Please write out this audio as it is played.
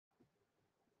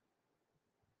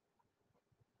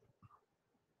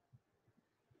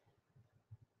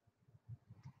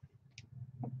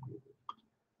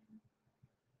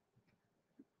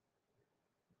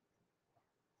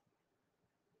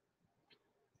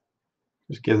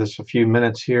Just give this a few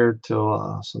minutes here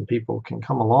till some people can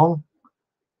come along.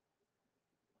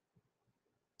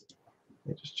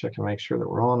 Just check and make sure that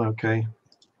we're on okay.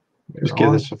 Just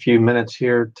give this a few minutes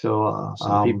here till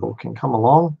some people can come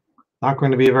along. Not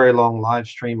going to be a very long live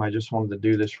stream. I just wanted to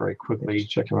do this very quickly.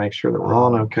 Check and make sure that we're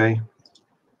on okay.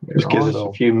 Just give this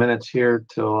a few minutes here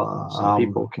till some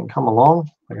people can come along.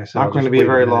 Like I said, not going to be a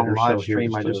very long live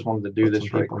stream. I just wanted to do this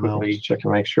very quickly. Check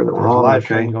and make sure that we're on live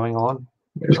stream going on.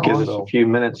 Just give us a few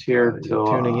minutes here till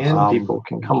tuning in. People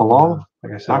can come along.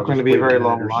 Like I said, not going to be a very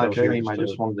long live stream. I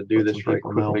just wanted to do this very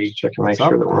quickly. Check and make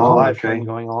sure that we're on live stream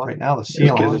going on. Right now, the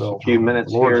ceiling. Just give us a few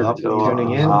minutes here till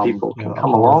tuning in. People can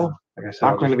come along. Like I said,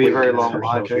 not going to be a very long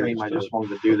live stream. I just wanted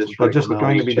to do this. But just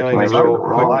going to be doing a real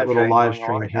quick little live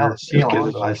stream here.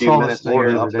 I saw this thing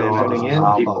the other day. Tuning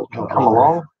in. People can come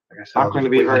along. Not going to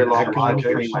be a very long live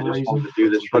stream. I just wanted to do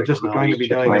this. But just going to be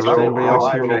doing a real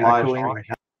live stream.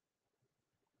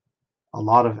 A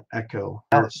lot of echo.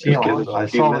 I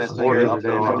saw this thing the other day.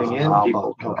 Tuning in.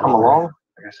 People can come along.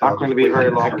 Not going to be a very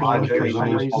long live stream.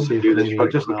 I just wanted to do this.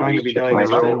 But just going to be doing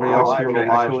a real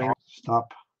live stream.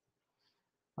 Stop.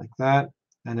 Like that,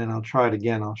 and then I'll try it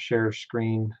again. I'll share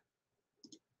screen.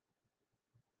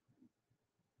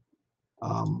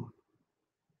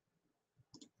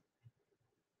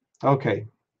 Okay,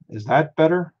 is that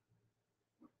better?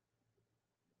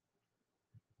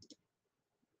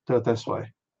 Do it this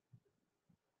way.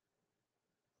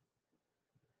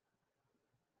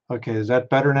 Okay, is that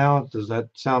better now? Does that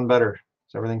sound better?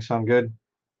 Does everything sound good?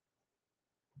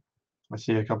 I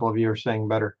see a couple of you are saying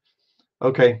better.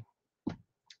 Okay.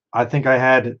 I think I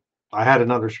had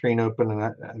another screen open, and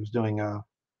I was doing a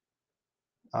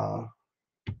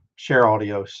share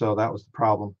audio, so that was the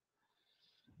problem.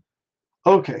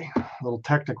 Okay, a little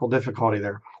technical difficulty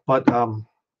there, but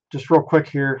just real quick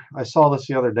here, I saw this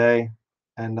the other day,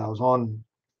 and I was on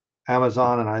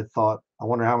Amazon, and I thought, I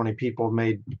wonder how many people have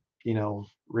made,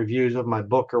 reviews of my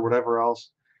book or whatever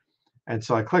else, and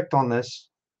so I clicked on this,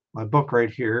 my book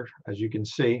right here, as you can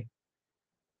see,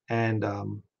 and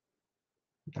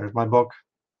there's my book,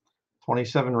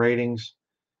 27 ratings,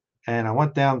 and I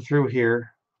went down through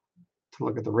here to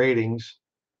look at the ratings,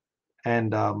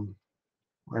 and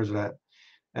where's it at?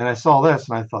 And I saw this,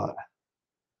 and I thought,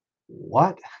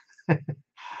 what?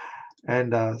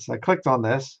 And so I clicked on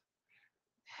this.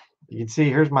 You can see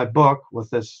here's my book with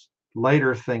this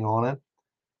later thing on it,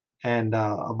 and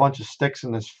a bunch of sticks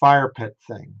in this fire pit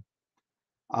thing.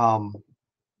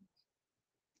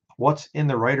 What's in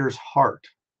the writer's heart?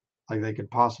 Like they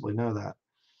could possibly know that.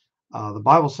 The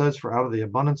Bible says, for out of the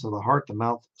abundance of the heart, the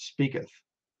mouth speaketh.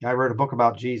 Yeah, I wrote a book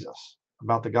about Jesus,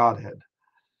 about the Godhead.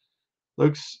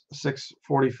 Luke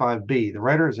 6:45b. The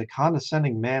writer is a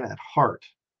condescending man at heart.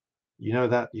 You know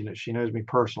that, she knows me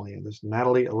personally. And this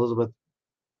Natalie Elizabeth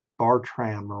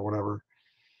Bartram or whatever.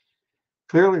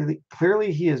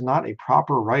 Clearly he is not a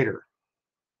proper writer.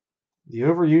 The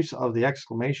overuse of the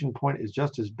exclamation point is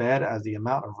just as bad as the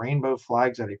amount of rainbow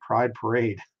flags at a pride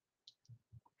parade.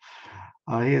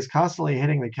 He is constantly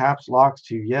hitting the caps locks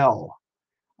to yell.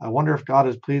 I wonder if God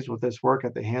is pleased with this work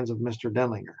at the hands of Mr.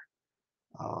 Denlinger.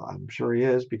 I'm sure he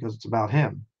is, because it's about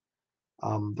him.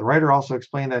 The writer also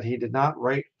explained that he did not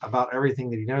write about everything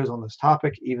that he knows on this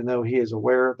topic, even though he is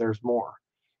aware there's more.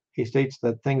 He states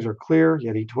that things are clear,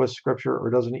 yet he twists scripture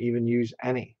or doesn't even use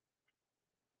any.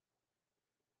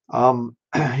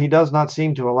 He does not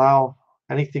seem to allow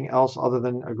anything else other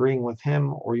than agreeing with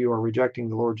him, or you are rejecting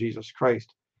the Lord Jesus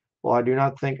Christ. Well, I do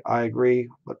not think I agree,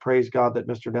 but praise God that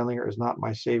Mr. Denlinger is not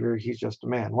my savior. He's just a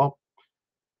man. Well,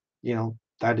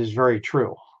 that is very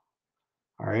true.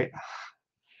 All right.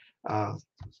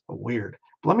 Weird.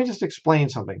 But let me just explain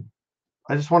something.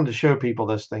 I just wanted to show people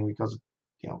this thing because,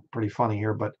 pretty funny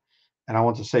here, and I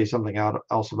want to say something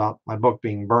else about my book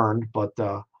being burned, but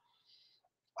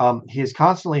he is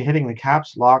constantly hitting the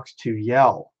caps locks to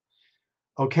yell.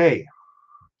 Okay.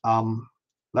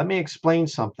 Let me explain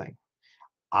something.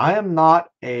 I am not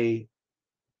a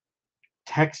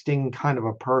texting kind of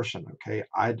a person, okay?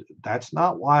 That's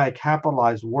not why I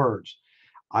capitalize words.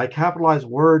 I capitalize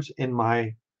words in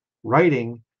my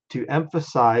writing to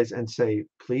emphasize and say,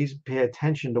 please pay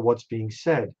attention to what's being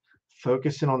said.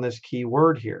 Focus in on this key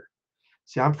word here.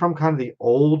 See, I'm from kind of the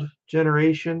old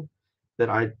generation that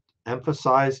I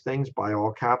emphasize things by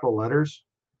all capital letters.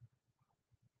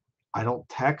 I don't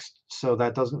text, so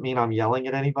that doesn't mean I'm yelling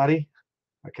at anybody,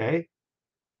 okay?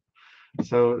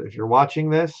 So if you're watching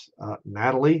this,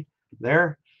 Natalie,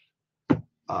 there,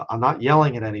 I'm not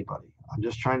yelling at anybody. I'm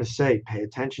just trying to say, pay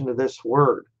attention to this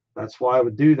word. That's why I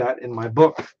would do that in my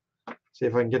book. See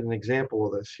if I can get an example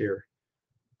of this here.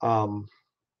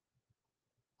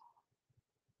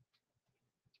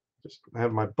 Just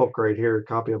have my book right here, a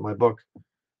copy of my book.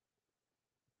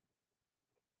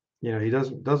 You know, he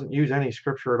doesn't use any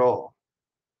scripture at all.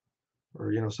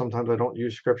 Or, you know, sometimes I don't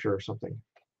use scripture or something.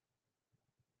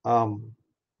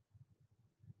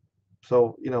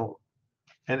 So, you know,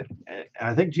 and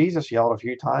I think Jesus yelled a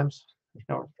few times, you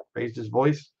know, raised his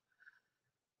voice.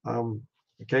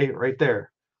 Okay, right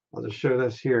there. I'll just show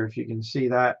this here. If you can see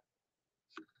that,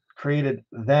 created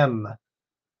them.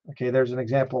 Okay, there's an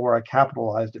example where I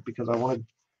capitalized it because I wanted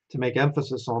to make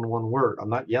emphasis on one word. I'm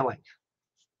not yelling.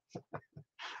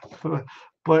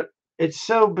 But it's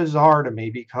so bizarre to me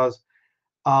because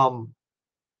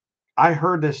I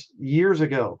heard this years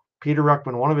ago. Peter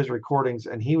Ruckman, one of his recordings,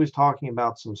 and he was talking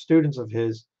about some students of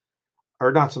his,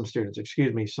 or not some students,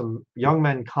 excuse me, some young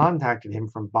men contacted him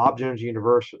from Bob Jones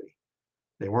University.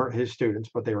 They weren't his students,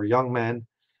 but they were young men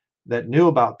that knew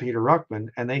about Peter Ruckman,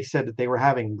 and they said that they were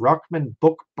having Ruckman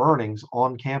book burnings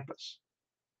on campus,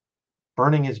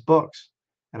 burning his books.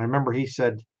 And I remember he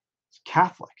said, it's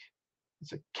Catholic.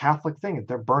 It's a Catholic thing.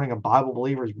 They're burning a Bible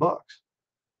believer's books.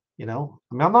 You know,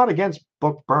 I mean, I'm not against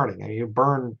book burning. I mean, you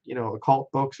burn, you know,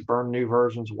 occult books, burn new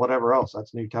versions, whatever else.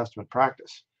 That's New Testament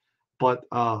practice. But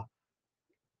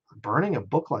burning a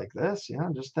book like this, yeah,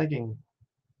 I'm just thinking,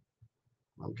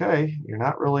 okay, you're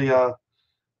not really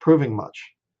proving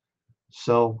much.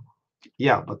 So,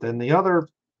 yeah, but then the other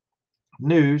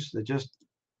news that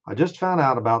I just found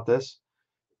out about this,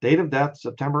 date of death,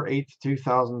 September 8th,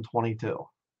 2022.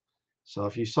 So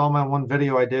if you saw my one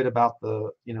video I did about the,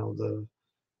 you know, the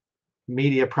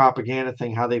media propaganda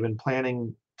thing, how they've been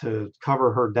planning to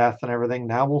cover her death and everything,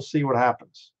 now we'll see what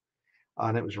happens.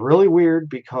 And it was really weird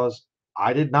because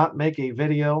I did not make a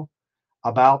video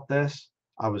about this.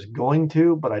 I was going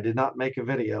to, but I did not make a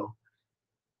video.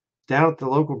 Down at the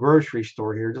local grocery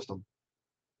store here, just a,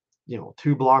 you know,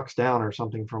 2 blocks down or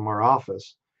something from our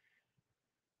office,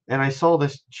 and I saw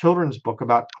this children's book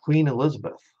about Queen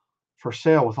Elizabeth for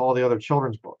sale with all the other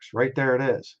children's books. Right there it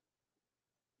is.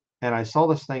 And I saw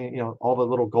this thing, you know, all the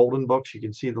little golden books. You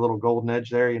can see the little golden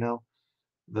edge there, you know,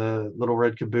 the little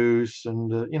red caboose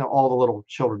and, you know, all the little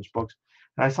children's books.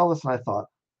 And I saw this and I thought,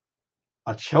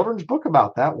 a children's book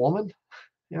about that woman?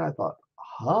 You know, I thought,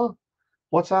 huh?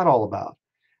 What's that all about?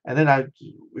 And then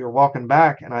we were walking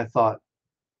back and I thought,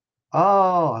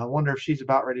 oh, I wonder if she's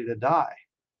about ready to die.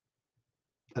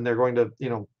 And they're going to, you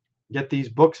know, get these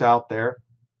books out there,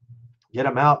 get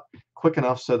them out quick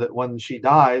enough so that when she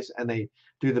dies and they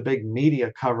do the big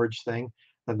media coverage thing,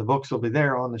 then the books will be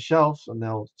there on the shelves and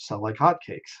they'll sell like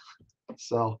hotcakes.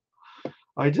 So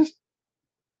I just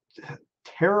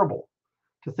terrible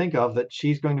to think of that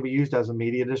she's going to be used as a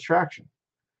media distraction.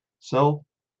 So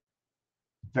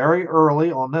very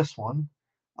early on this one,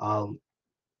 I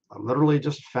literally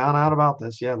just found out about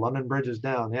this. Yeah, London Bridge is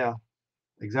down. Yeah,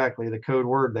 exactly. The code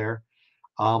word there.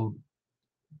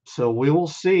 So we will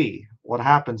see what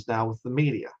happens now with the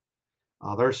media.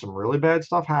 There's some really bad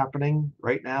stuff happening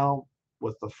right now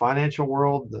with the financial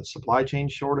world, the supply chain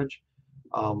shortage,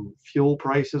 fuel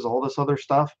prices, all this other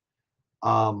stuff.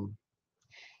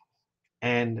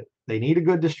 And they need a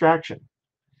good distraction.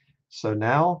 So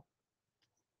now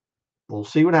we'll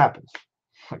see what happens.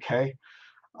 Okay.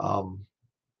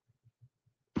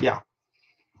 Yeah.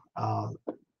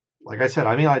 Like I said,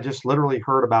 I mean, I just literally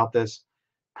heard about this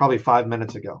probably 5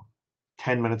 minutes ago,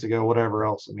 10 minutes ago, whatever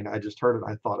else. I mean, I just heard it.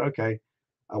 I thought, okay,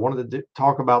 I wanted to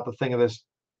talk about the thing of this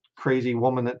crazy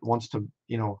woman that wants to,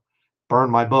 you know, burn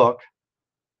my book.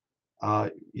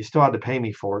 You still had to pay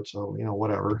me for it, so, you know,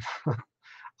 whatever.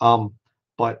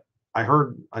 But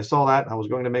I saw that, and I was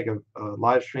going to make a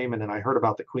live stream, and then I heard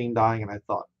about the Queen dying, and I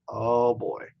thought, oh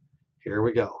boy, here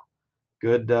we go.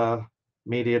 Good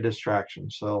media distraction.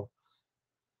 So,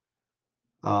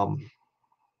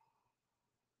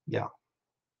 yeah.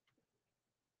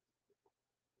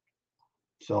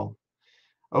 So,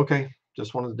 okay,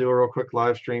 just wanted to do a real quick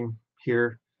live stream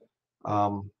here.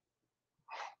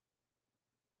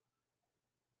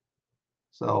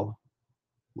 So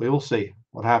we will see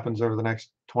what happens over the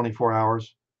next 24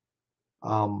 hours.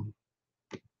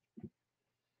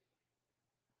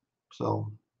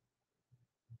 So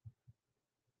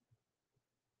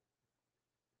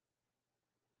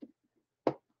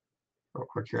real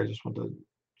quick here, I just want to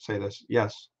say this.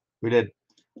 Yes, we did.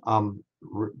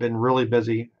 Been really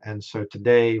busy, and so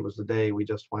today was the day we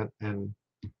just went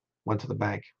to the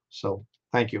bank. So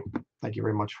thank you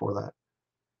very much for that.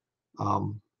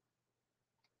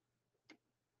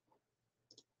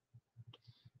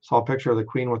 Saw a picture of the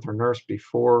Queen with her nurse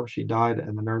before she died,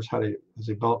 and the nurse has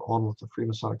a belt on with the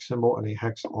Freemasonic symbol and a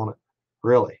hex on it.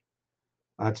 Really?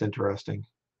 That's interesting.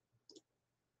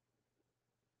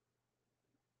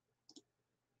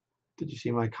 Did you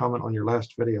see my comment on your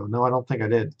last video? No, I don't think I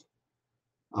did.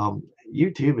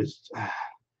 YouTube is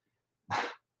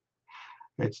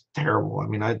it's terrible. I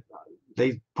mean,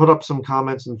 they put up some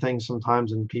comments and things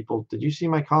sometimes, and people, did you see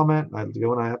my comment? And I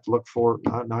go and I have to look for it.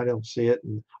 No, I don't see it.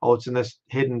 And oh, it's in this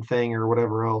hidden thing or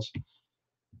whatever else.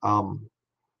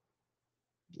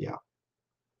 Yeah.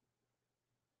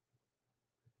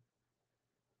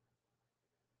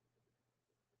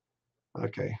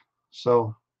 Okay.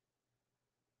 So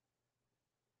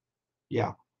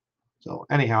yeah. So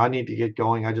anyhow, I need to get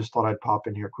going. I just thought I'd pop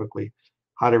in here quickly.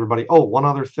 Hi to everybody. Oh, one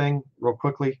other thing real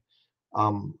quickly.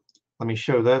 Let me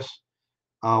show this.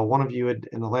 One of you had,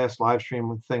 in the last live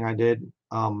stream thing I did,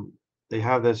 they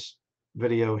have this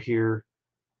video here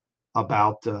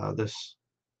about this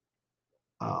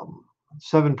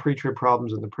 7 pre-trib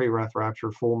problems in the pre-wrath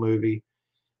rapture full movie.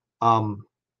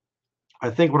 I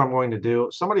think what I'm going to do,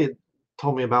 somebody had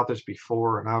told me about this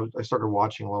before, and I started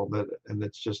watching a little bit, and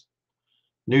it's just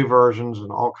new versions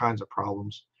and all kinds of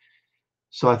problems.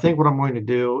 So I think what I'm going to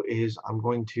do is I'm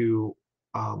going to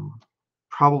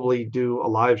probably do a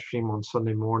live stream on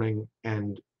Sunday morning,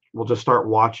 and we'll just start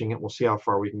watching it. We'll see how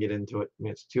far we can get into it. I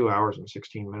mean, it's 2 hours and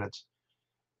 16 minutes.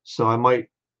 So I might,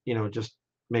 just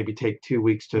maybe take 2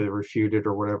 weeks to refute it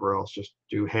or whatever else, just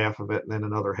do half of it and then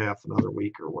another half another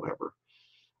week or whatever.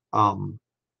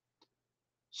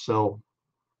 So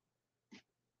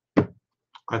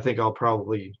I think I'll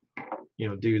probably,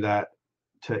 do that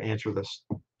to answer this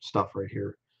stuff right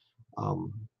here.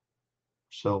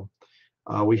 So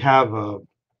we have a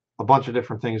bunch of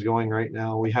different things going right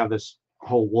now. We have this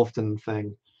whole Wolfton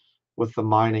thing with the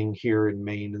mining here in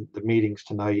Maine and the meetings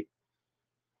tonight.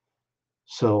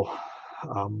 So,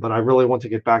 but I really want to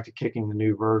get back to kicking the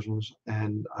new versions,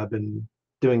 and I've been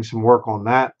doing some work on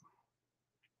that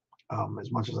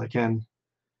as much as I can.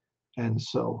 And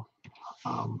so,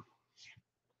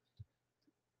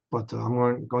 but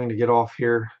I'm going to get off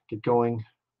here, get going.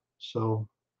 So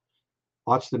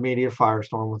watch the media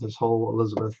firestorm with this whole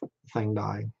Elizabeth thing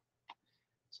dying.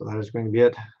 So that is going to be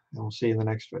it, and we'll see you in the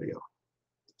next video.